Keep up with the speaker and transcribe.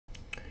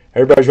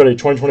Everybody's ready.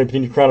 2020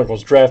 Panini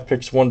Chronicles Draft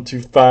Picks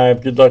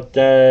 125. Good luck,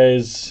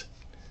 guys.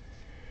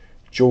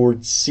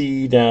 George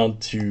C. down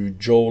to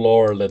Joel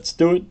R. Let's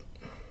do it.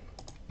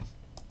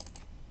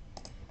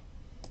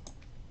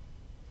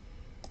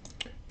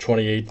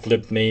 28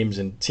 flip names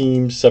and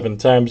teams 7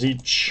 times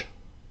each.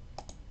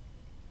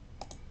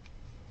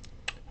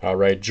 All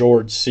right,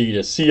 George C.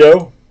 to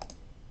CO.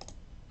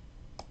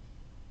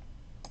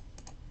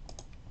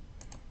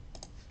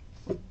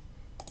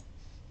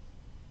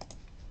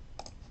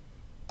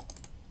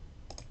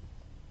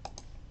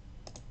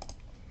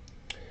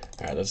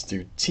 All right, let's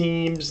do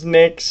teams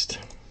next.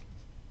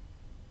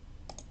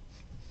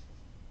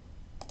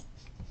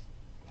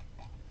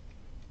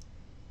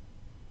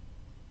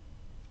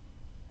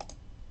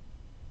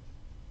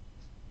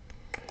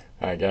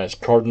 All right, guys,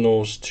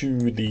 Cardinals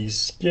to the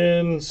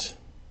Skins.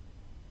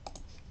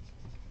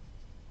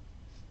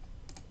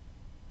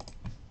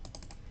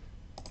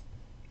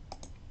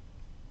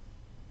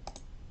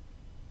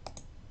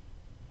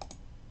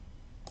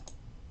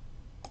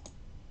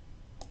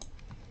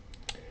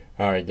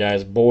 All right,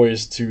 guys,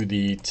 Boys to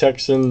the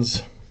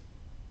Texans.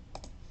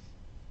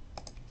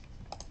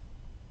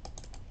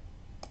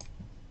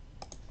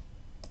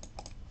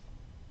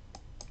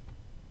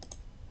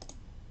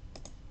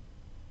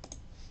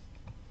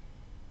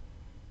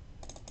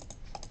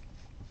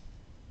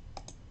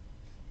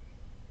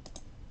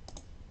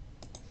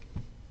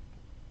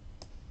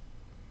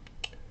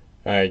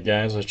 All right,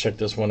 guys, let's check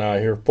this one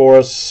out here for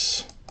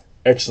us.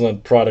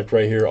 Excellent product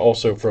right here,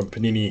 also from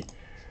Panini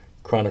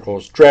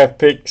Chronicles Draft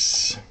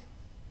Picks.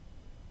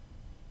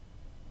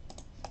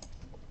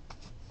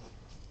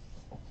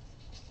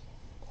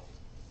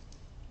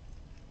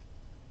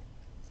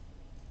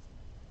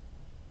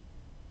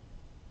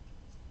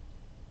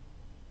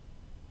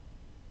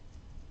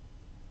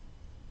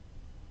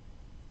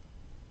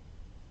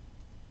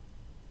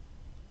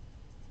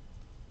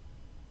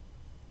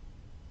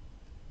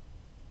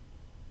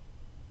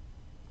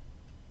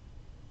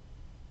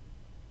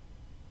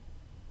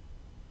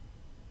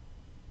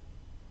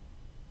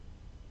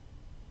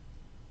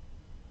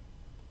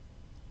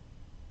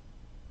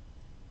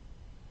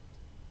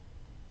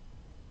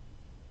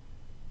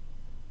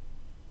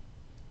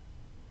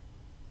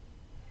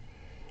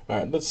 All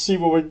right, let's see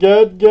what we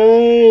got,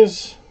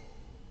 guys.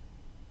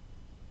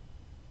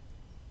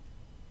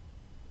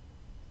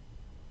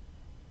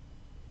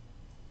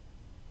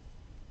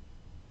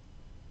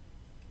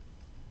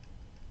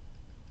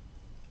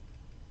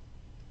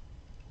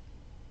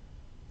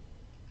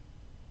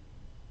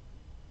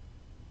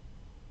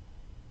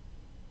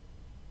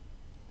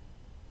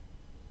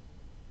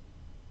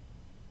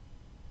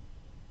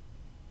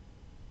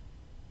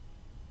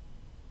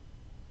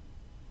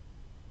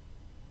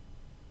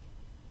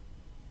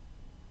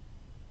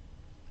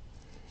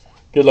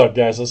 Good luck,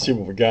 guys. Let's see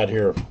what we got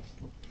here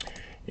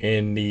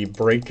in the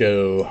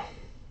Breako.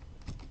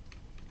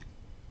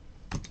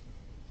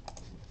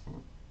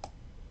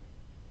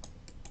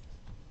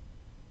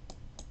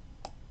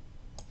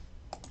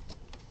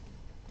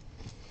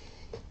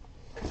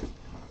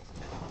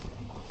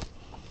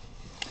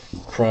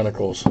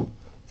 Chronicles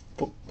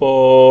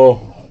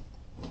football.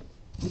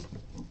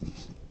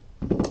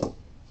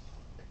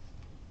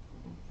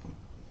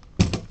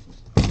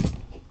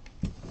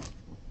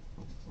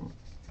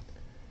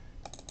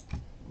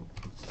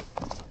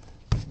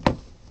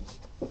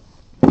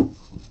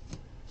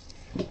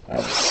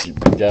 Let's see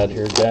what we got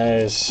here,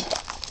 guys.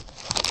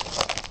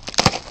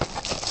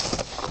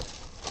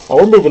 Oh,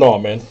 we're moving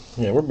on, man.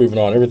 Yeah, we're moving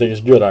on. Everything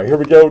is good. All right, here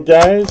we go,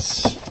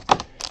 guys.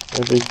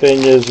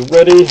 Everything is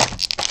ready.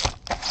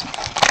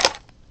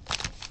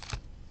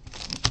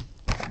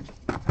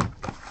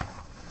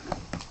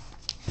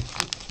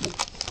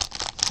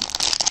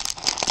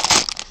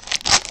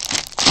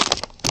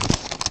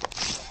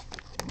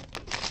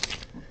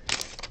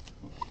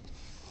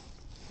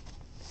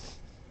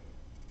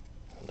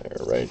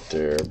 Right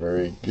there,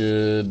 very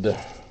good.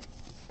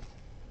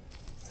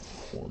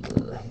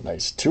 Former,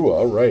 nice Tua,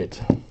 all right.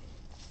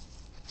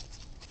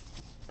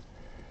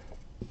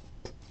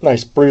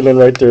 Nice Breland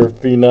right there,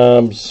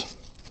 Phenoms.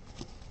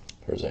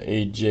 There's an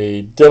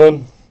A.J.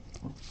 Dillon.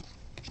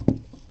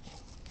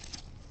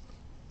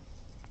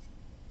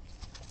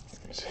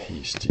 There's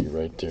Hasty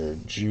right there,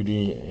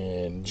 Judy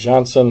and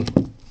Johnson.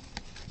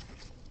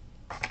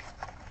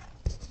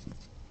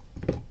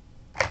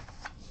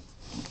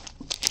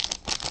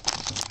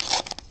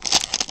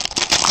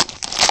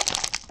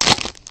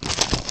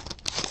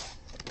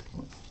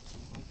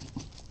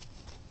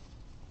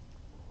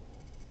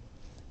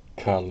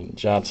 Colin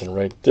Johnson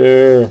right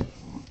there.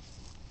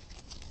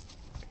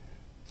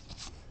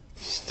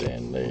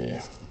 Stanley.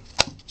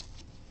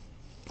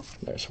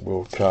 Nice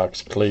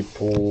Wilcox,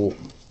 Claypool.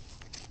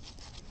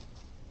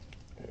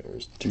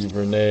 There's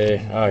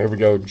Duvernay. Ah, here we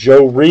go.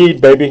 Joe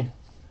Reed, baby.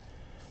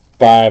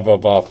 5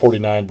 of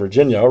 49,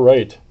 Virginia. All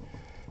right.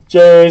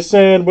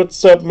 Jason,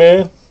 what's up,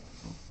 man?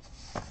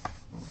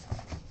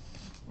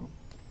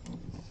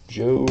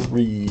 Joe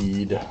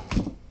Reed.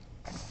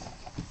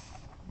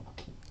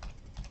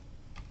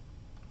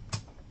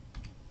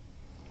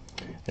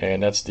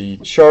 And that's the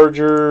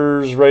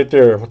Chargers right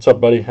there. What's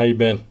up, buddy? How you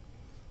been?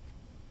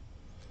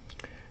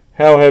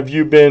 How have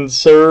you been,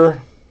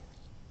 sir?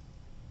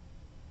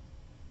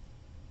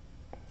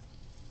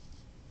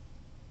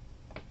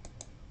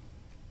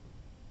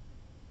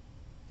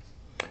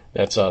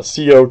 That's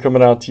CO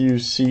coming out to you,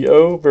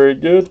 CO. Very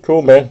good.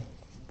 Cool, man.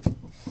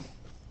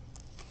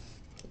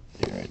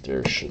 Right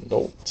there,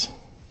 Chenault.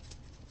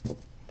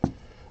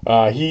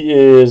 He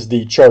is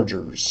the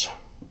Chargers.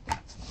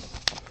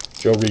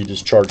 Joe Reed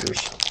is Chargers.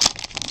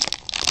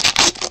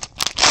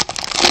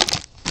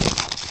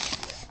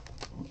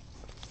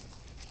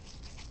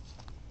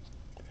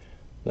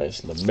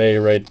 Nice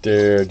LeMay right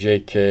there,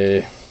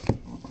 JK.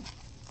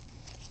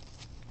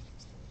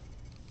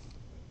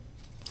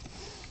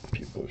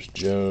 Peoples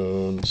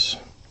Jones.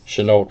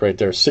 Chenault right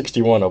there,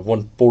 61 of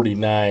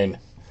 149.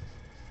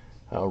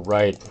 All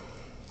right.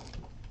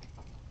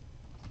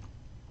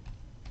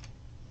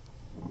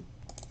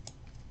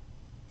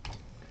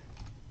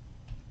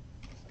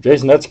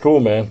 Jason, that's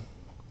cool, man.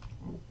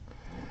 All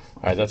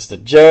right, that's the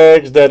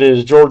Jags. That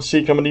is George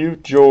C. coming to you.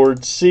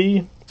 George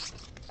C.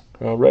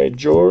 All right,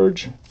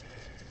 George.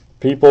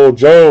 People,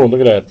 Joan,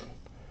 look at that.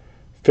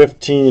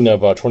 15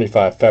 of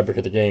 25, fabric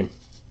of the game.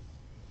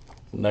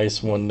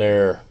 Nice one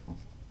there.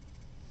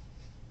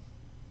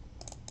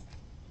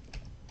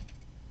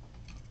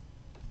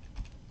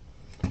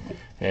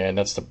 And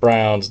that's the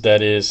Browns.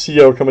 That is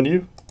CO coming to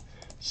you.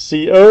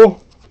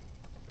 CO.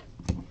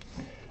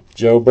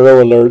 Joe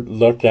Burrow alert,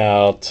 look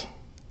out.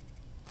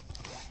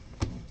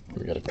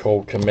 We got a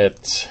cold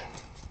commit.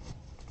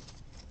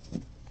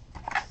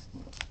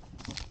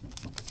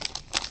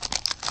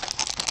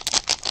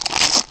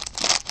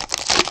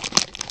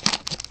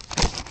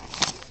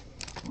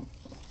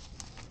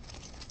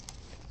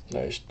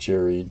 Nice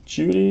Jerry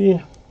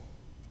Judy.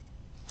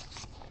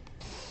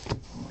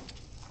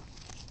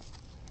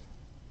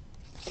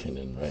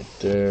 Kenan right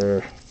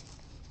there.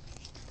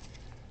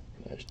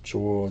 Nice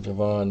George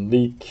Javon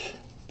Leak.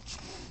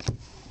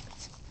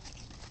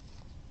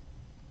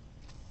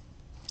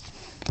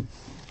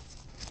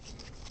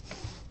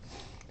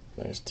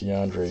 Nice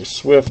DeAndre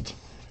Swift.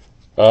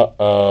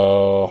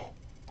 Uh-oh.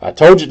 I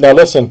told you. Now,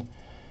 listen.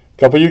 A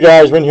couple of you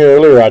guys were in here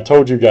earlier. I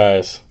told you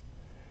guys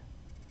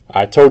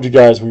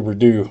we were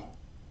due.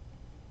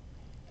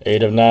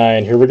 8 of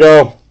 9. Here we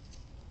go.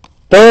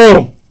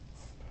 Boom!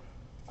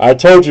 I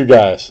told you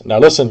guys. Now,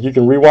 listen. You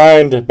can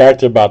rewind back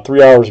to about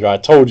 3 hours ago. I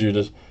told you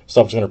this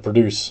stuff's going to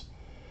produce.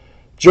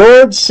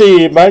 George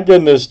C. My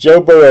goodness.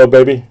 Joe Burrow,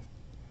 baby.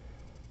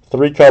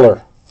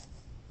 3-color.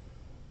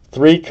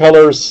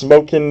 3-color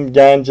smoking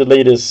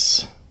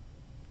gangulatus.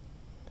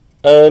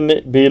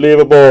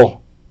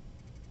 Unbelievable.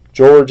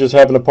 George is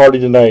having a party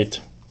tonight.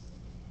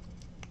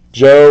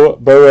 Joe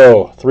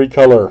Burrow,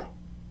 3-color.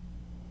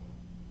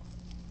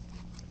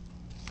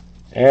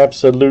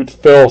 Absolute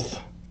filth.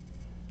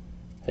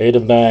 8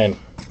 of 9.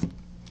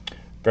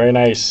 Very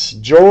nice.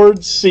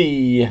 George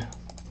C.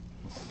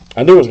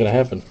 I knew it was going to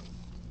happen.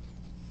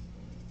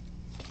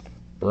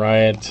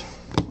 Bryant.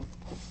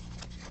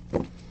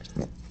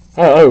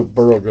 Oh,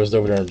 Burrow goes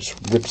over there and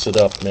just rips it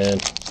up, man.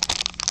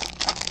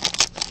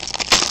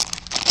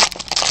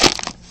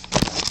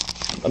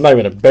 I'm not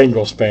even a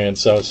Bengals fan,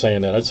 so I was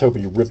saying that. I just hope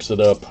he rips it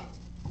up.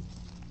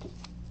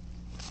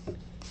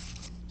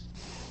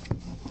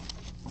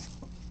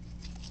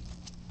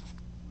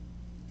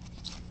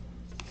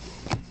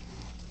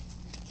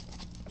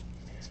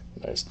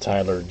 Nice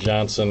Tyler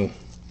Johnson.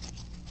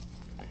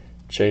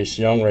 Chase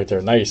Young right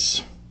there.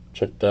 Nice.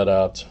 Check that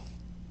out.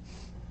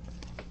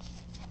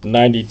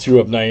 92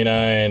 of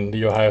 99.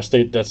 The Ohio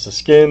State. That's the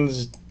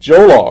Skins.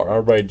 Joel R.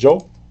 All right,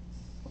 Joel.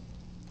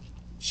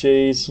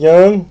 Chase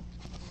Young.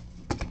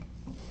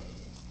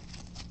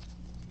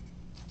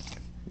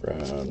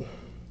 Brown.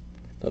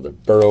 Another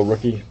Burrow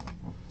rookie.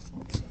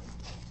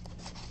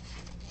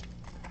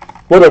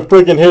 What a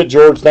freaking hit,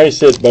 George. Nice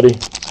hit, buddy.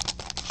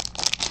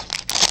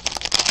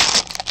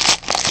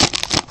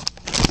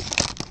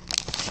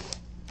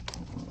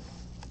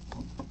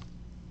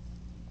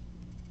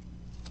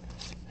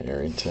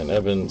 Harrington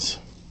Evans.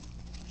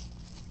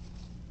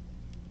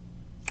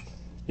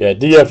 Yeah,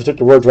 DF, you took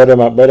the words right out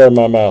of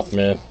my mouth,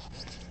 man.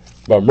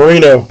 But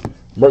Marino,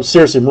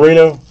 seriously,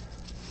 Marino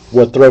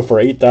would throw for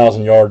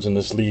 8,000 yards in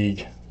this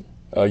league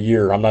a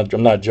year. I'm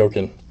not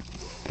joking.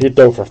 He'd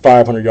throw for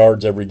 500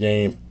 yards every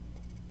game,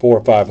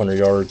 400 or 500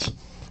 yards.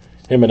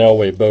 Him and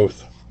Elway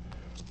both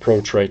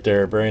approach right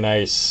there. Very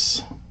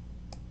nice.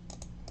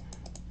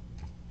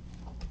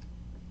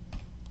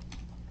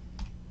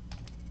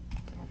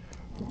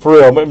 For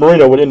real,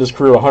 Marino would end his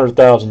career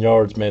 100,000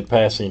 yards, man,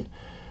 passing.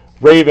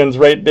 Ravens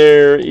right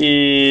there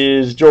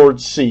is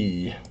George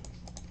C.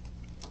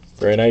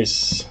 Very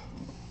nice.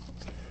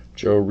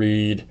 Joe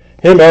Reed.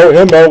 Him,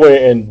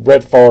 Elway, and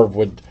Brett Favre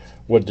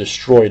would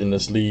destroy it in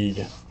this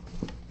league.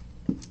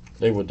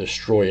 They would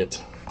destroy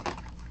it.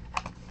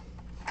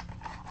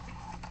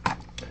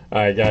 All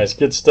right, guys,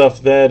 good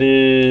stuff. That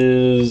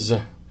is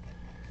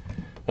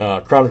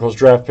Chronicles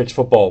Draft Picks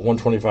Football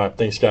 125.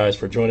 Thanks, guys,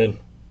 for joining.